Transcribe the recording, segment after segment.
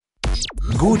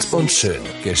Gut und schön.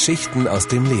 Geschichten aus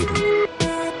dem Leben.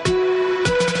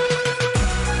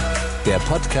 Der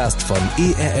Podcast von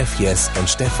ERF Jess und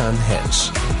Stefan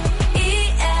Hensch.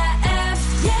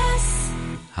 ERF Jess.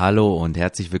 Hallo und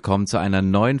herzlich willkommen zu einer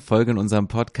neuen Folge in unserem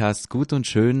Podcast Gut und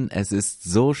Schön. Es ist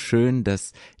so schön,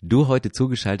 dass du heute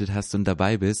zugeschaltet hast und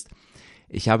dabei bist.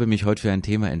 Ich habe mich heute für ein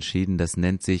Thema entschieden, das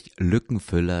nennt sich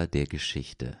Lückenfüller der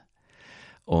Geschichte.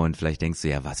 Und vielleicht denkst du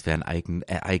ja, was für ein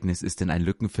Ereignis ist denn ein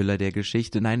Lückenfüller der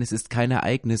Geschichte? Nein, es ist kein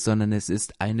Ereignis, sondern es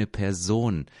ist eine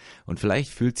Person. Und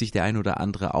vielleicht fühlt sich der ein oder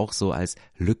andere auch so als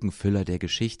Lückenfüller der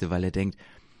Geschichte, weil er denkt,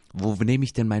 wo nehme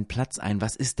ich denn meinen Platz ein?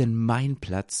 Was ist denn mein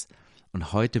Platz?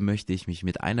 Und heute möchte ich mich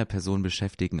mit einer Person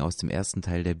beschäftigen aus dem ersten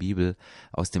Teil der Bibel,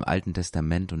 aus dem Alten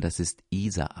Testament, und das ist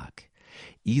Isaak.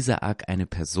 Isaak, eine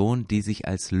Person, die sich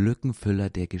als Lückenfüller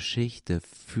der Geschichte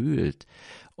fühlt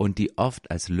und die oft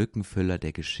als Lückenfüller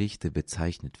der Geschichte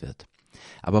bezeichnet wird.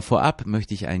 Aber vorab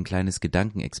möchte ich ein kleines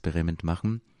Gedankenexperiment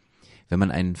machen. Wenn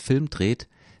man einen Film dreht,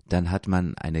 dann hat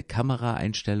man eine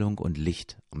Kameraeinstellung und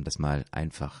Licht, um das mal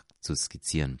einfach zu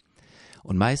skizzieren.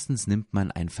 Und meistens nimmt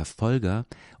man einen Verfolger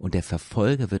und der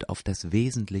Verfolger wird auf das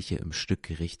Wesentliche im Stück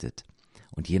gerichtet.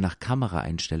 Und je nach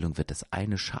Kameraeinstellung wird das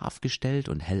eine scharf gestellt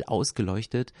und hell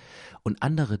ausgeleuchtet und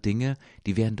andere Dinge,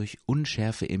 die werden durch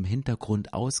Unschärfe im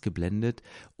Hintergrund ausgeblendet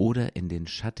oder in den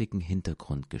schattigen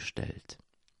Hintergrund gestellt.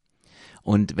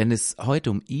 Und wenn es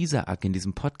heute um Isaak in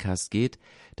diesem Podcast geht,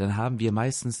 dann haben wir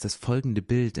meistens das folgende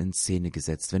Bild in Szene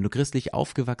gesetzt. Wenn du christlich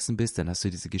aufgewachsen bist, dann hast du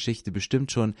diese Geschichte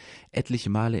bestimmt schon etliche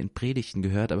Male in Predigten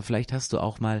gehört, aber vielleicht hast du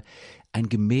auch mal ein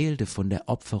Gemälde von der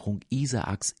Opferung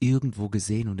Isaaks irgendwo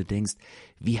gesehen und du denkst,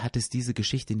 wie hat es diese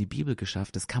Geschichte in die Bibel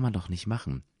geschafft? Das kann man doch nicht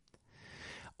machen.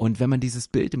 Und wenn man dieses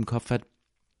Bild im Kopf hat,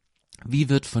 wie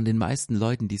wird von den meisten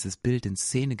Leuten dieses Bild in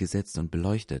Szene gesetzt und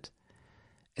beleuchtet?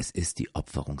 Es ist die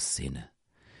Opferungsszene.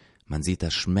 Man sieht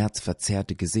das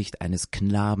schmerzverzerrte Gesicht eines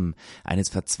Knaben, eines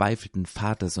verzweifelten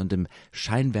Vaters und im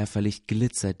Scheinwerferlicht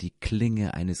glitzert die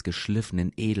Klinge eines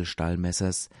geschliffenen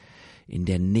Edelstahlmessers in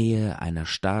der Nähe einer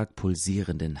stark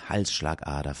pulsierenden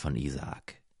Halsschlagader von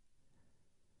Isaak.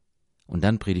 Und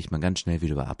dann predigt man ganz schnell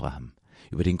wieder über Abraham,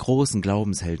 über den großen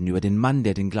Glaubenshelden, über den Mann,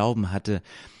 der den Glauben hatte,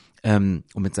 um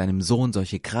mit seinem Sohn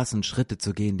solche krassen Schritte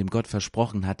zu gehen, dem Gott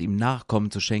versprochen hat, ihm Nachkommen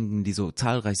zu schenken, die so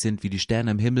zahlreich sind wie die Sterne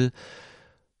im Himmel.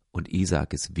 Und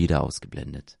Isaak ist wieder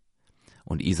ausgeblendet.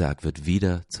 Und Isaak wird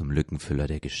wieder zum Lückenfüller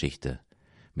der Geschichte.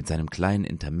 Mit seinem kleinen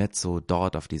Intermezzo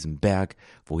dort auf diesem Berg,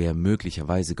 wo er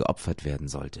möglicherweise geopfert werden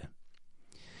sollte.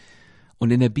 Und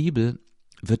in der Bibel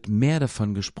wird mehr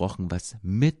davon gesprochen, was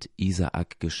mit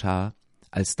Isaak geschah,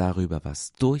 als darüber,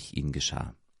 was durch ihn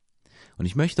geschah. Und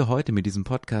ich möchte heute mit diesem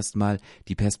Podcast mal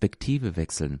die Perspektive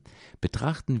wechseln.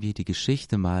 Betrachten wir die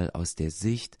Geschichte mal aus der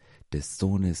Sicht des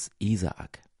Sohnes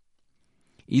Isaak.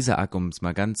 Isaak, um es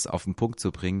mal ganz auf den Punkt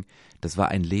zu bringen, das war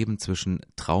ein Leben zwischen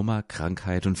Trauma,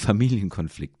 Krankheit und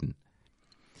Familienkonflikten.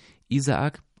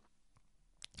 Isaak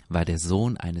war der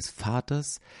Sohn eines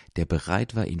Vaters, der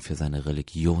bereit war, ihn für seine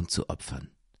Religion zu opfern.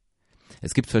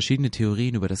 Es gibt verschiedene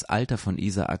Theorien über das Alter von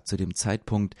Isaak zu dem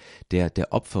Zeitpunkt der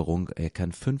Opferung. Er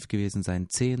kann 5 gewesen sein,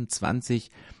 10,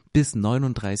 20 bis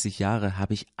 39 Jahre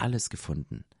habe ich alles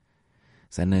gefunden.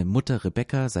 Seine Mutter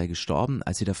Rebekka sei gestorben,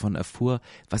 als sie davon erfuhr,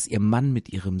 was ihr Mann mit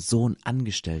ihrem Sohn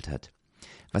angestellt hat.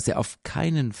 Was er auf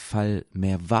keinen Fall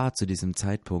mehr war zu diesem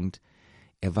Zeitpunkt,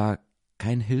 er war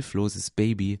kein hilfloses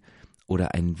Baby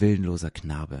oder ein willenloser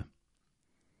Knabe.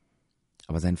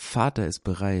 Aber sein Vater ist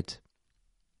bereit,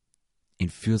 ihn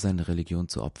für seine Religion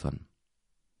zu opfern.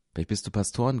 Vielleicht bist du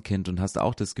Pastorenkind und hast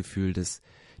auch das Gefühl, dass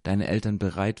deine Eltern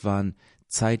bereit waren,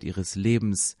 Zeit ihres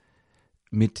Lebens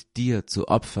mit dir zu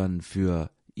opfern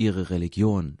für ihre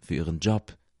Religion, für ihren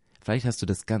Job. Vielleicht hast du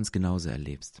das ganz genauso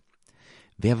erlebt.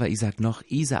 Wer war Isaak noch?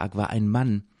 Isaak war ein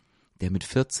Mann, der mit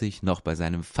 40 noch bei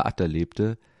seinem Vater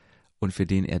lebte und für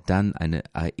den er dann eine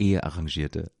Ehe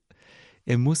arrangierte.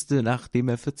 Er musste, nachdem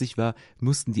er 40 war,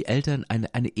 mussten die Eltern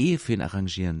eine Ehe für ihn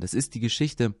arrangieren. Das ist die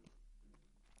Geschichte,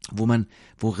 wo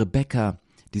Rebekka,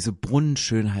 diese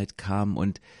Brunnenschönheit kam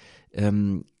und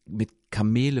mit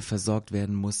Kamele versorgt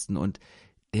werden mussten und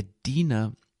der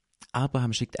Diener,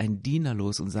 Abraham schickt einen Diener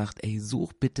los und sagt, ey,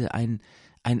 such bitte eine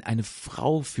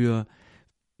Frau für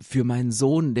meinen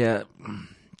Sohn, der,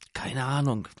 keine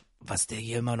Ahnung, was der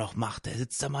hier immer noch macht. Der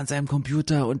sitzt da mal an seinem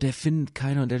Computer und der findet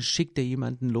keiner und dann schickt er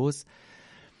jemanden los.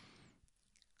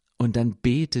 Und dann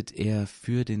betet er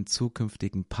für den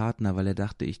zukünftigen Partner, weil er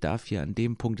dachte, ich darf hier an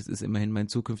dem Punkt, es ist immerhin mein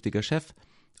zukünftiger Chef,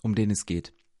 um den es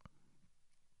geht.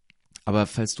 Aber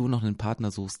falls du noch einen Partner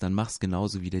suchst, dann mach's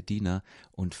genauso wie der Diener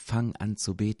und fang an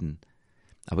zu beten.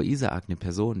 Aber Isaak, eine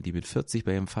Person, die mit 40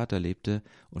 bei ihrem Vater lebte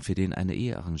und für den eine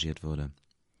Ehe arrangiert wurde.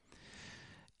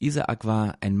 Isaak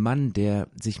war ein Mann, der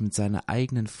sich mit seiner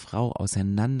eigenen Frau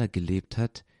auseinandergelebt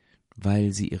hat,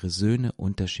 weil sie ihre Söhne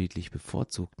unterschiedlich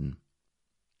bevorzugten.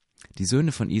 Die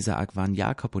Söhne von Isaak waren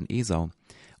Jakob und Esau,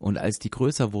 und als die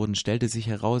größer wurden, stellte sich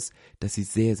heraus, dass sie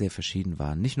sehr, sehr verschieden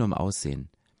waren, nicht nur im Aussehen.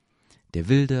 Der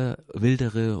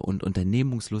wildere und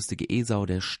unternehmungslustige Esau,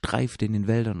 der streifte in den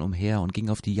Wäldern umher und ging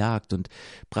auf die Jagd und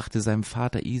brachte seinem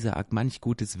Vater Isaak manch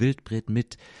gutes Wildbret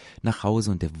mit nach Hause,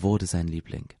 und er wurde sein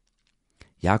Liebling.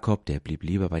 Jakob, der blieb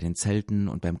lieber bei den Zelten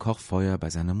und beim Kochfeuer bei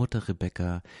seiner Mutter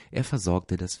Rebekka, er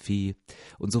versorgte das Vieh,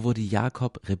 und so wurde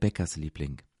Jakob Rebekkas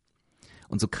Liebling.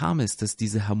 Und so kam es, dass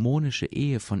diese harmonische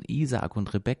Ehe von Isaak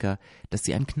und Rebekka, dass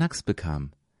sie einen Knacks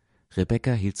bekam.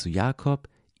 Rebekka hielt zu Jakob,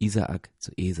 Isaak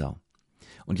zu Esau.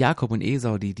 Und Jakob und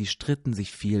Esau, die stritten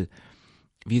sich viel,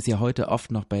 wie es ja heute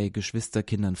oft noch bei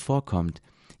Geschwisterkindern vorkommt.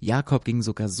 Jakob ging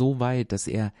sogar so weit, dass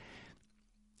er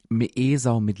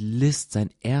Esau mit List sein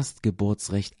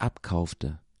Erstgeburtsrecht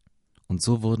abkaufte. Und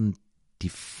so wurde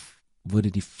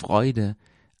die Freude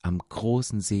am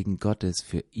großen Segen Gottes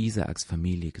für Isaaks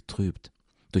Familie getrübt,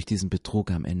 durch diesen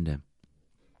Betrug am Ende.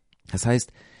 Das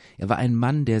heißt, er war ein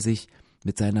Mann, der sich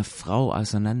mit seiner Frau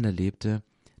auseinanderlebte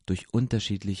durch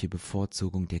unterschiedliche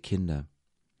Bevorzugung der Kinder.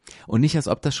 Und nicht, als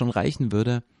ob das schon reichen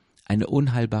würde, eine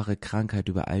unheilbare Krankheit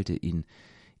übereilte ihn.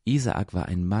 Isaak war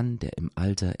ein Mann, der im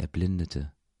Alter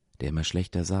erblindete, der immer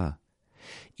schlechter sah.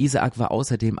 Isaak war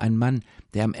außerdem ein Mann,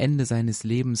 der am Ende seines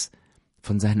Lebens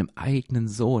von seinem eigenen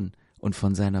Sohn und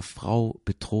von seiner Frau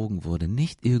betrogen wurde.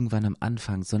 Nicht irgendwann am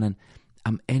Anfang, sondern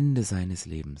am Ende seines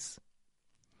Lebens.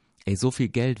 So viel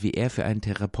Geld, wie er für einen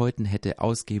Therapeuten hätte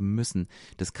ausgeben müssen,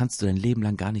 das kannst du dein Leben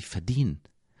lang gar nicht verdienen.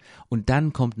 Und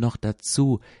dann kommt noch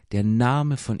dazu, der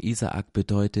Name von Isaak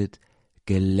bedeutet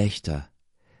Gelächter.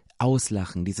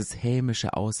 Auslachen, dieses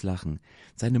hämische Auslachen.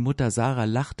 Seine Mutter Sarah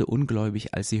lachte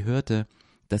ungläubig, als sie hörte,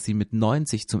 dass sie mit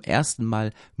 90 zum ersten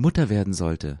Mal Mutter werden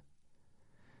sollte.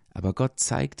 Aber Gott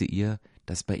zeigte ihr,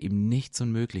 dass bei ihm nichts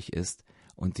unmöglich ist,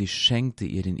 und sie schenkte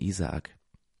ihr den Isaak.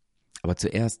 Aber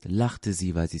zuerst lachte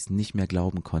sie, weil sie es nicht mehr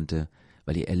glauben konnte,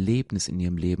 weil ihr Erlebnis in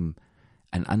ihrem Leben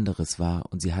ein anderes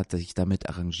war, und sie hat sich damit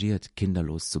arrangiert,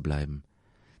 kinderlos zu bleiben.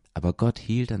 Aber Gott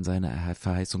hielt an seiner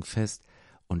Verheißung fest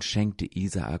und schenkte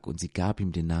Isaak, und sie gab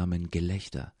ihm den Namen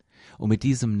Gelächter. Und mit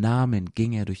diesem Namen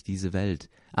ging er durch diese Welt.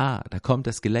 Da kommt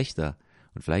das Gelächter.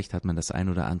 Und vielleicht hat man das ein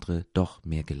oder andere doch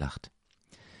mehr gelacht.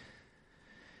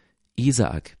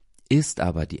 Isaak ist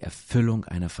aber die Erfüllung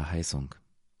einer Verheißung.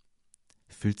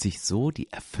 Fühlt sich so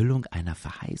die Erfüllung einer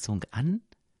Verheißung an?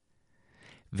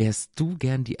 Wärst du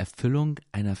gern die Erfüllung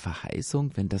einer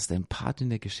Verheißung, wenn das dein Part in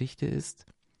der Geschichte ist?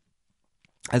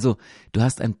 Also, du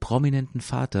hast einen prominenten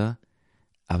Vater,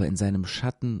 aber in seinem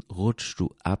Schatten rutschst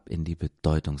du ab in die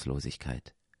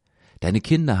Bedeutungslosigkeit. Deine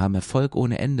Kinder haben Erfolg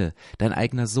ohne Ende. Dein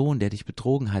eigener Sohn, der dich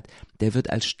betrogen hat, der wird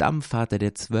als Stammvater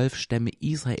der 12 Stämme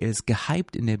Israels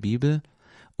gehypt in der Bibel,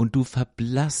 und du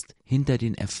verblasst hinter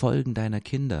den Erfolgen deiner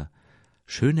Kinder.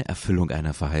 Schöne Erfüllung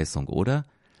einer Verheißung, oder?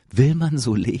 Will man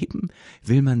so leben?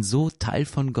 Will man so Teil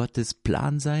von Gottes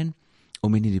Plan sein,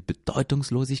 um in die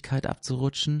Bedeutungslosigkeit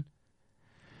abzurutschen?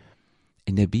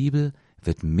 In der Bibel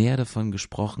wird mehr davon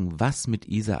gesprochen, was mit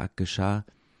Isaak geschah,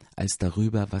 als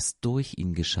darüber, was durch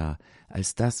ihn geschah,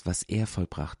 als das, was er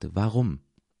vollbrachte. Warum?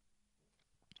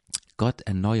 Gott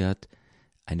erneuert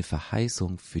eine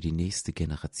Verheißung für die nächste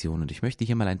Generation. Und ich möchte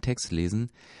hier mal einen Text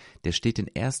lesen, der steht in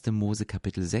 1. Mose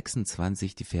Kapitel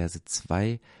 26, die Verse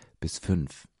 2 bis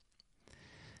 5.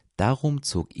 Darum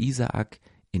zog Isaak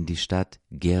in die Stadt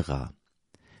Gera,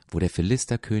 wo der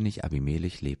Philisterkönig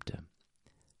Abimelech lebte.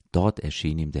 Dort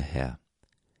erschien ihm der Herr.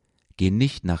 Geh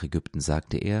nicht nach Ägypten,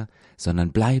 sagte er,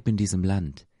 sondern bleib in diesem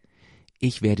Land.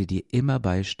 Ich werde dir immer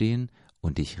beistehen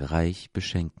und dich reich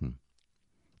beschenken.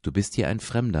 Du bist hier ein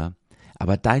Fremder,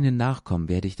 aber deinen Nachkommen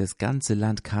werde ich das ganze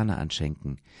Land Kanaan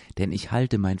schenken, denn ich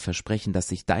halte mein Versprechen,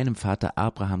 das ich deinem Vater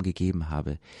Abraham gegeben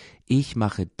habe. Ich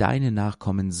mache deine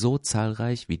Nachkommen so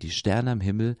zahlreich wie die Sterne am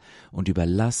Himmel und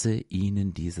überlasse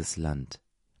ihnen dieses Land.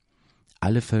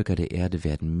 Alle Völker der Erde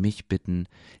werden mich bitten,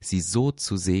 sie so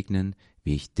zu segnen,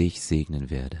 wie ich dich segnen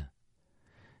werde.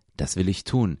 Das will ich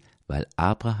tun, weil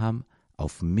Abraham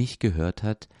auf mich gehört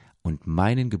hat und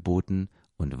meinen Geboten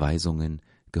und Weisungen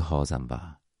gehorsam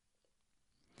war.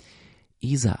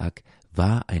 Isaak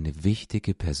war eine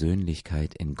wichtige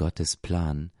Persönlichkeit in Gottes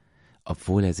Plan,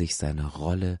 obwohl er sich seiner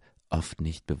Rolle oft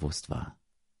nicht bewusst war.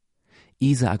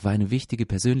 Isaak war eine wichtige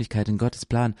Persönlichkeit in Gottes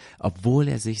Plan, obwohl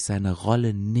er sich seiner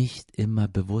Rolle nicht immer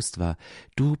bewusst war.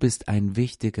 Du bist eine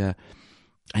wichtige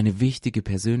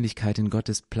Persönlichkeit in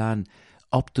Gottes Plan,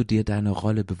 ob du dir deiner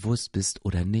Rolle bewusst bist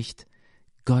oder nicht.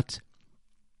 Gott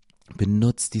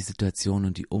benutzt die Situation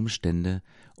und die Umstände,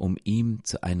 um ihm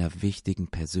zu einer wichtigen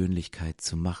Persönlichkeit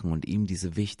zu machen und ihm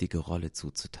diese wichtige Rolle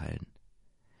zuzuteilen.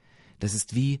 Das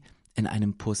ist wie in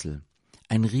einem Puzzle.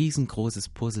 Ein riesengroßes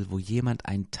Puzzle, wo jemand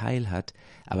einen Teil hat,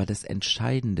 aber das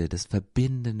entscheidende, das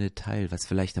verbindende Teil, was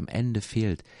vielleicht am Ende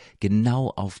fehlt, genau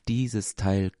auf dieses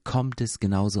Teil kommt es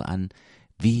genauso an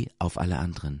wie auf alle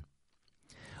anderen.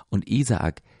 Und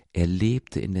Isaak, er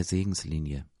lebte in der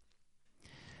Segenslinie.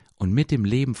 Und mit dem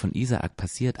Leben von Isaak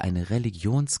passiert eine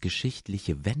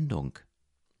religionsgeschichtliche Wendung.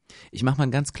 Ich mache mal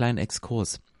einen ganz kleinen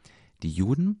Exkurs. Die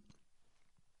Juden,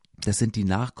 das sind die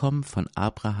Nachkommen von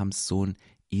Abrahams Sohn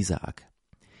Isaak.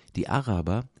 Die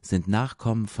Araber sind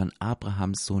Nachkommen von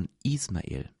Abrahams Sohn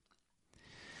Ismael.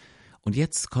 Und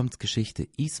jetzt kommt Geschichte,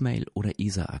 Ismael oder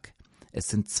Isaak. Es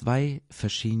sind zwei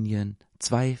verschiedene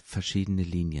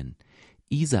Linien.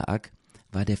 Isaak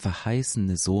war der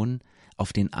verheißene Sohn,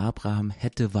 auf den Abraham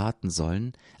hätte warten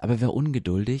sollen, aber er war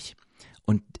ungeduldig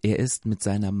und er ist mit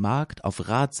seiner Magd auf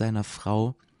Rat seiner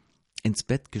Frau ins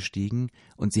Bett gestiegen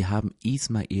und sie haben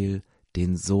Ismael,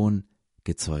 den Sohn,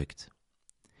 gezeugt.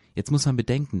 Jetzt muss man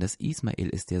bedenken, dass Ismael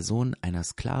ist der Sohn einer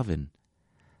Sklavin,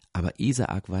 aber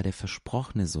Isaak war der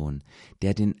versprochene Sohn,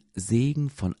 der den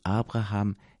Segen von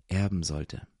Abraham erben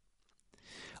sollte.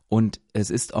 Und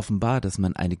es ist offenbar, dass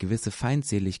man eine gewisse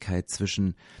Feindseligkeit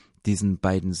zwischen diesen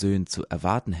beiden Söhnen zu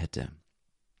erwarten hätte.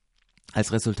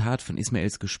 Als Resultat von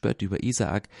Ismaels Gespött über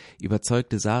Isaak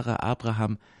überzeugte Sarah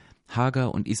Abraham,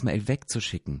 Hagar und Ismael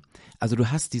wegzuschicken. Also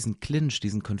du hast diesen Clinch,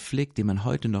 diesen Konflikt, den man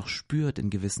heute noch spürt in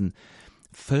gewissen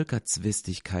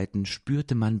Völkerzwistigkeiten,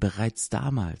 spürte man bereits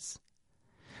damals.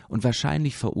 Und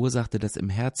wahrscheinlich verursachte das im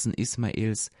Herzen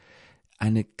Ismaels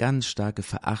eine ganz starke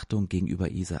Verachtung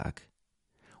gegenüber Isaak.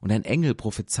 Und ein Engel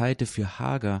prophezeite für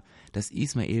Hagar, dass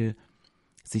Ismael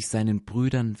sich seinen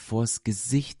Brüdern vors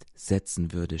Gesicht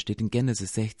setzen würde. Steht in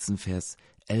Genesis 16, Vers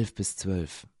 11 bis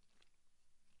 12.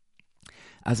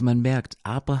 Also man merkt,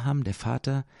 Abraham, der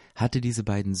Vater, hatte diese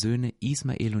beiden Söhne,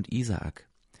 Ismael und Isaak.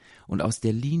 Und aus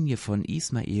der Linie von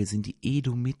Ismael sind die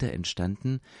Edomiter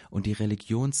entstanden und die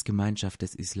Religionsgemeinschaft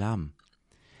des Islam.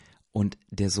 Und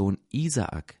der Sohn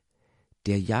Isaak,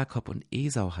 der Jakob und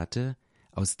Esau hatte,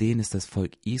 aus denen ist das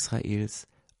Volk Israels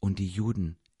und die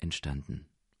Juden entstanden.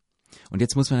 Und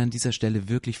jetzt muss man an dieser Stelle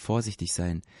wirklich vorsichtig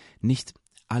sein. Nicht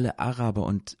alle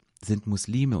Araber sind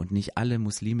Muslime und nicht alle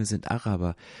Muslime sind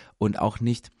Araber und auch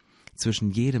nicht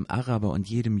zwischen jedem Araber und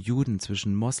jedem Juden,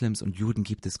 zwischen Moslems und Juden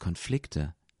gibt es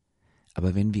Konflikte.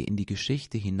 Aber wenn wir in die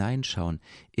Geschichte hineinschauen,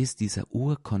 ist dieser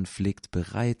Urkonflikt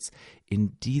bereits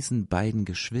in diesen beiden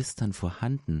Geschwistern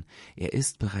vorhanden. Er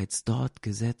ist bereits dort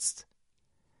gesetzt.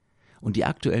 Und die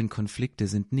aktuellen Konflikte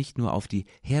sind nicht nur auf die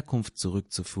Herkunft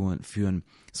zurückzuführen,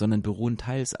 sondern beruhen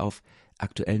teils auf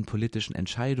aktuellen politischen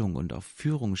Entscheidungen und auf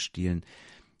Führungsstilen.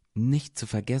 Nicht zu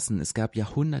vergessen, es gab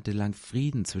jahrhundertelang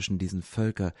Frieden zwischen diesen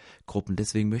Völkergruppen,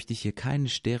 deswegen möchte ich hier keine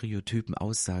stereotypen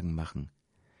Aussagen machen.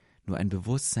 Nur ein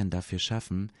Bewusstsein dafür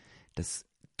schaffen, dass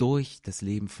durch das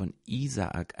Leben von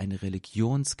Isaak eine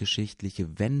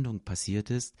religionsgeschichtliche Wendung passiert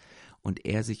ist und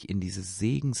er sich in diese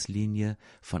Segenslinie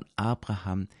von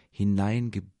Abraham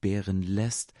hineingebären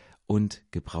lässt und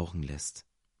gebrauchen lässt.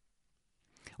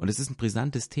 Und es ist ein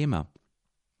brisantes Thema.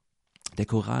 Der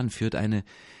Koran führt eine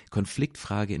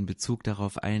Konfliktfrage in Bezug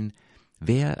darauf ein,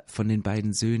 wer von den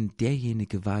beiden Söhnen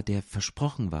derjenige war, der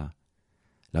versprochen war.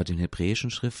 Laut den hebräischen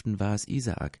Schriften war es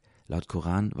Isaak, laut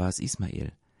Koran war es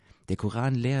Ismael. Der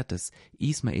Koran lehrt, dass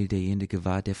Ismael derjenige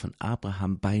war, der von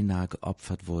Abraham beinahe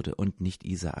geopfert wurde und nicht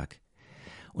Isaak.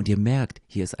 Und ihr merkt,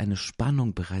 hier ist eine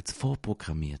Spannung bereits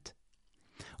vorprogrammiert.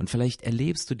 Und vielleicht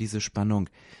erlebst du diese Spannung,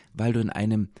 weil du in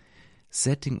einem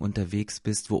Setting unterwegs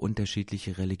bist, wo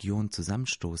unterschiedliche Religionen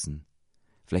zusammenstoßen.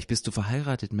 Vielleicht bist du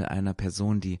verheiratet mit einer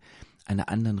Person, die einer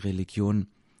anderen Religion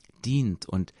dient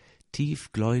und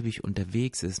tiefgläubig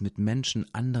unterwegs ist mit Menschen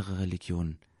anderer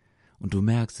Religionen. Und du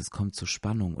merkst, es kommt zur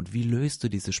Spannung. Und wie löst du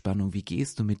diese Spannung? Wie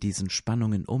gehst du mit diesen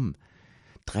Spannungen um?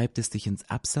 Treibt es dich ins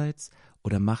Abseits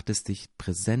oder macht es dich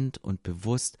präsent und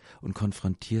bewusst und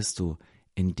konfrontierst du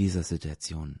in dieser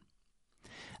Situation?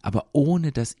 Aber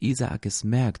ohne dass Isaak es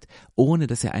merkt, ohne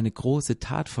dass er eine große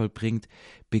Tat vollbringt,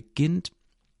 beginnt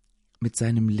mit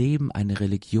seinem Leben eine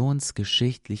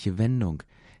religionsgeschichtliche Wendung,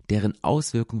 deren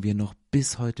Auswirkungen wir noch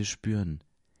bis heute spüren.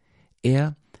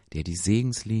 Er, der die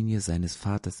Segenslinie seines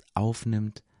Vaters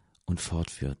aufnimmt und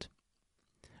fortführt.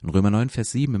 In Römer 9,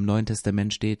 Vers 7 im Neuen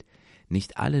Testament steht,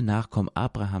 nicht alle Nachkommen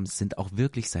Abrahams sind auch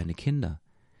wirklich seine Kinder.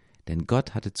 Denn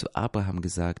Gott hatte zu Abraham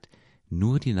gesagt,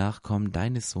 nur die Nachkommen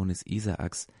deines Sohnes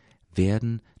Isaaks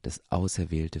werden das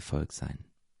auserwählte Volk sein.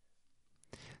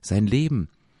 Sein Leben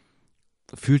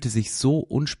fühlte sich so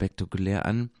unspektakulär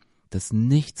an, dass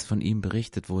nichts von ihm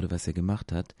berichtet wurde, was er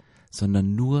gemacht hat,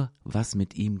 sondern nur, was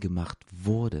mit ihm gemacht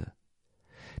wurde.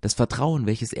 Das Vertrauen,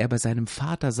 welches er bei seinem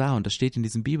Vater sah, und das steht in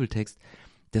diesem Bibeltext,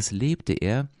 das lebte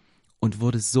er und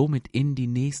wurde somit in die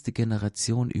nächste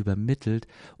Generation übermittelt,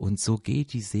 und so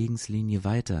geht die Segenslinie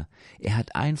weiter. Er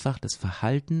hat einfach das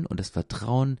Verhalten und das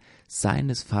Vertrauen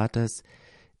seines Vaters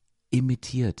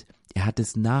imitiert. Er hat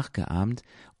es nachgeahmt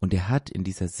und er hat in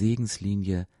dieser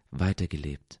Segenslinie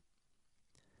weitergelebt.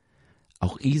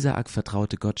 Auch Isaak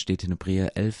vertraute Gott, steht in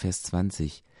Hebräer 11, Vers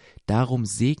 20. Darum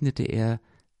segnete er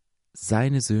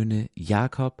seine Söhne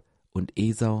Jakob und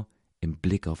Esau im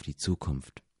Blick auf die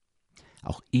Zukunft.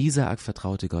 Auch Isaak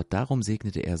vertraute Gott, darum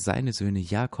segnete er seine Söhne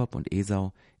Jakob und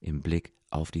Esau im Blick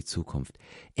auf die Zukunft.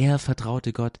 Er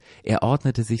vertraute Gott, er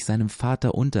ordnete sich seinem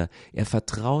Vater unter, er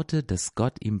vertraute, dass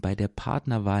Gott ihm bei der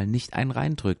Partnerwahl nicht einen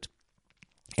reindrückt.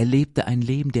 Er lebte ein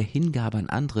Leben der Hingabe an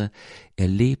andere, er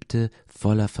lebte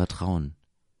voller Vertrauen.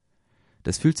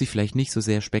 Das fühlt sich vielleicht nicht so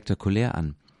sehr spektakulär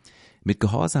an. Mit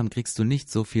Gehorsam kriegst du nicht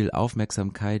so viel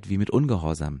Aufmerksamkeit wie mit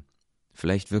Ungehorsam.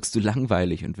 Vielleicht wirkst du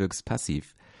langweilig und wirkst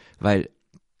passiv, weil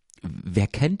wer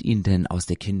kennt ihn denn aus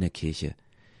der Kinderkirche?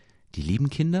 Die lieben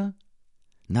Kinder?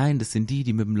 Nein, das sind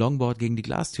die mit dem Longboard gegen die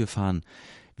Glastür fahren.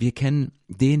 Wir kennen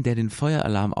den, der den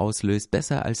Feueralarm auslöst,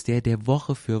 besser als der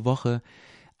Woche für Woche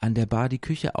an der Bar die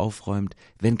Küche aufräumt,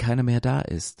 wenn keiner mehr da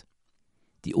ist.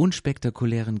 Die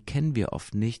Unspektakulären kennen wir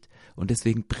oft nicht und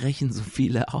deswegen brechen so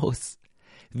viele aus.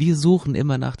 Wir suchen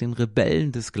immer nach den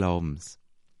Rebellen des Glaubens.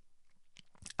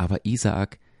 Aber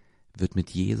Isaak wird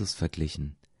mit Jesus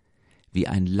verglichen, wie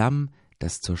ein Lamm,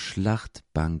 das zur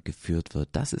Schlachtbank geführt wird.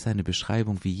 Das ist eine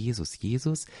Beschreibung wie Jesus.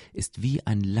 Jesus ist wie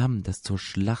ein Lamm, das zur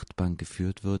Schlachtbank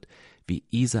geführt wird, wie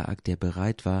Isaak, der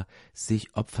bereit war,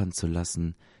 sich opfern zu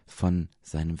lassen von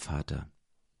seinem Vater.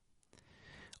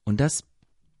 Und das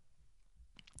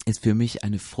ist für mich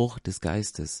eine Frucht des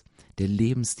Geistes, der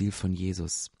Lebensstil von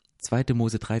Jesus. 2.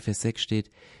 Mose 3, Vers 6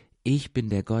 steht: Ich bin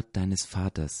der Gott deines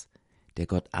Vaters, der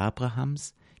Gott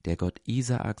Abrahams, der Gott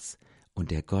Isaaks und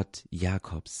der Gott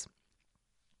Jakobs.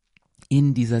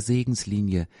 In dieser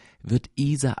Segenslinie wird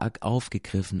Isaak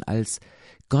aufgegriffen als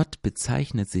Gott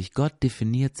bezeichnet sich, Gott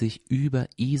definiert sich über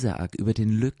Isaak, über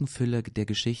den Lückenfüller der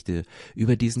Geschichte,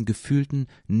 über diesen gefühlten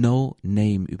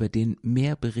No-Name, über den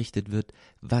mehr berichtet wird,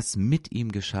 was mit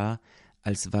ihm geschah,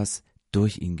 als was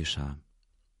durch ihn geschah.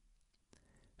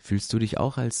 Fühlst du dich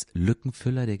auch als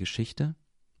Lückenfüller der Geschichte?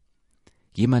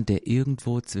 Jemand, der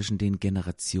irgendwo zwischen den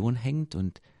Generationen hängt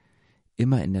und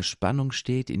immer in der Spannung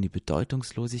steht, in die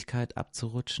Bedeutungslosigkeit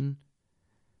abzurutschen?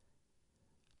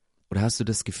 Oder hast du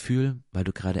das Gefühl, weil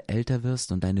du gerade älter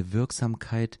wirst und deine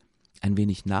Wirksamkeit ein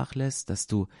wenig nachlässt, dass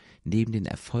du neben den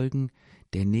Erfolgen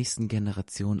der nächsten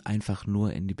Generation einfach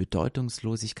nur in die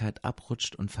Bedeutungslosigkeit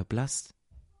abrutscht und verblasst?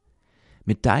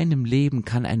 Mit deinem Leben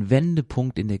kann ein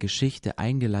Wendepunkt in der Geschichte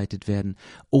eingeleitet werden,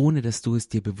 ohne dass du es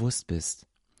dir bewusst bist.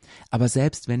 Aber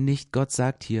selbst wenn nicht, Gott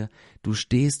sagt hier, du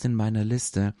stehst in meiner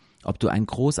Liste, ob du ein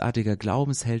großartiger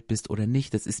Glaubensheld bist oder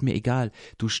nicht, das ist mir egal,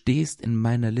 du stehst in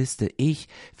meiner Liste, ich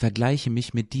vergleiche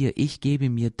mich mit dir, ich gebe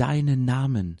mir deinen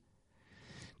Namen.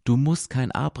 Du musst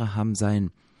kein Abraham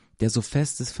sein, der so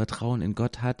festes Vertrauen in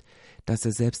Gott hat, dass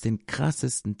er selbst den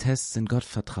krassesten Tests in Gott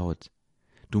vertraut.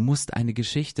 Du musst eine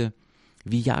Geschichte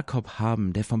wie Jakob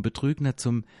haben, der vom Betrügner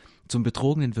zum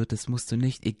Betrogenen wird, das musst du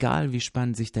nicht, egal wie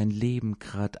spannend sich dein Leben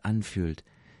gerade anfühlt.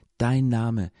 Dein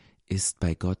Name ist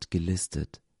bei Gott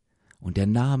gelistet. Und der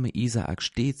Name Isaak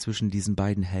steht zwischen diesen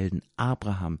beiden Helden,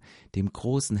 Abraham, dem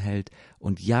großen Held,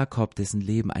 und Jakob, dessen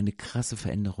Leben eine krasse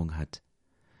Veränderung hat.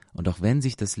 Und auch wenn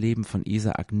sich das Leben von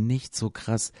Isaak nicht so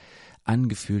krass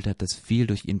angefühlt hat, dass viel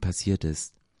durch ihn passiert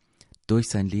ist, durch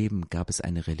sein Leben gab es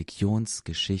eine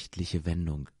religionsgeschichtliche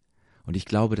Wendung. Und ich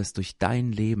glaube, dass durch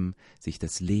dein Leben sich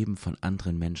das Leben von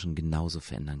anderen Menschen genauso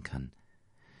verändern kann.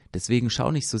 Deswegen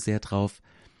schau nicht so sehr drauf,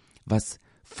 was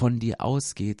von dir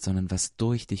ausgeht, sondern was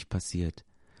durch dich passiert.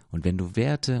 Und wenn du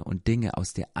Werte und Dinge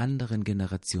aus der anderen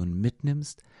Generation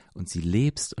mitnimmst und sie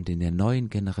lebst und in der neuen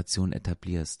Generation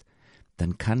etablierst,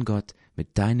 dann kann Gott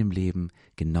mit deinem Leben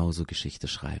genauso Geschichte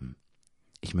schreiben.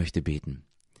 Ich möchte beten.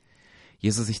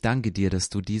 Jesus, ich danke dir, dass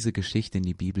du diese Geschichte in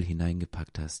die Bibel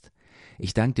hineingepackt hast.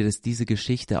 Ich danke dir, dass diese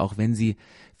Geschichte, auch wenn sie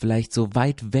vielleicht so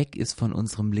weit weg ist von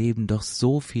unserem Leben, doch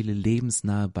so viele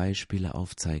lebensnahe Beispiele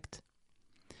aufzeigt.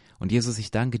 Und Jesus,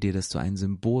 ich danke dir, dass du ein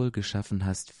Symbol geschaffen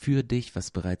hast für dich, was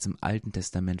bereits im Alten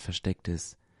Testament versteckt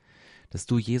ist. Dass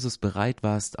du, Jesus, bereit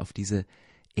warst, auf diese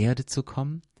Erde zu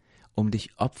kommen, um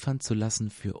dich opfern zu lassen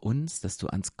für uns, dass du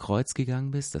ans Kreuz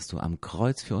gegangen bist, dass du am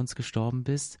Kreuz für uns gestorben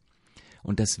bist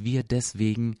und dass wir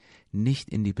deswegen nicht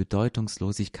in die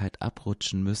Bedeutungslosigkeit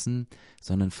abrutschen müssen,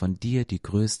 sondern von dir die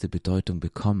größte Bedeutung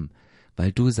bekommen,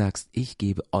 weil du sagst, ich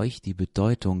gebe euch die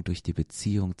Bedeutung durch die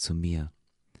Beziehung zu mir.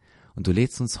 Und du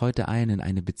lädst uns heute ein, in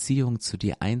eine Beziehung zu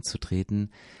dir einzutreten,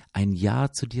 ein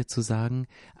Ja zu dir zu sagen,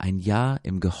 ein Ja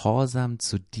im Gehorsam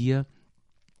zu dir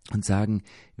und sagen,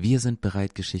 wir sind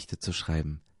bereit, Geschichte zu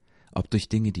schreiben. Ob durch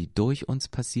Dinge, die durch uns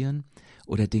passieren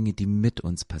oder Dinge, die mit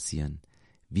uns passieren.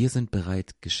 Wir sind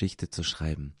bereit, Geschichte zu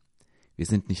schreiben. Wir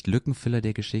sind nicht Lückenfüller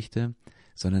der Geschichte,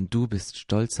 sondern du bist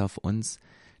stolz auf uns,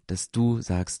 dass du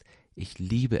sagst, ich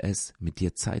liebe es, mit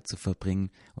dir Zeit zu verbringen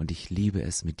und ich liebe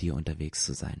es, mit dir unterwegs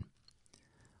zu sein.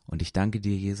 Und ich danke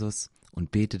dir, Jesus,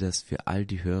 und bete das für all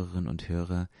die Hörerinnen und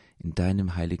Hörer in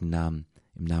deinem heiligen Namen,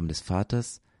 im Namen des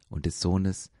Vaters und des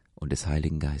Sohnes und des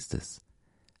Heiligen Geistes.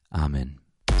 Amen.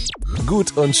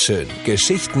 Gut und schön.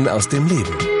 Geschichten aus dem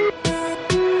Leben.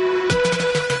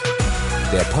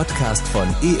 Der Podcast von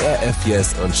ERF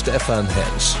Yes und Stefan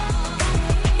Hensch.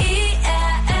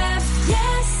 ERF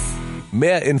Yes.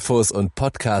 Mehr Infos und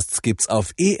Podcasts gibt's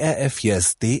auf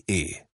erfyes.de.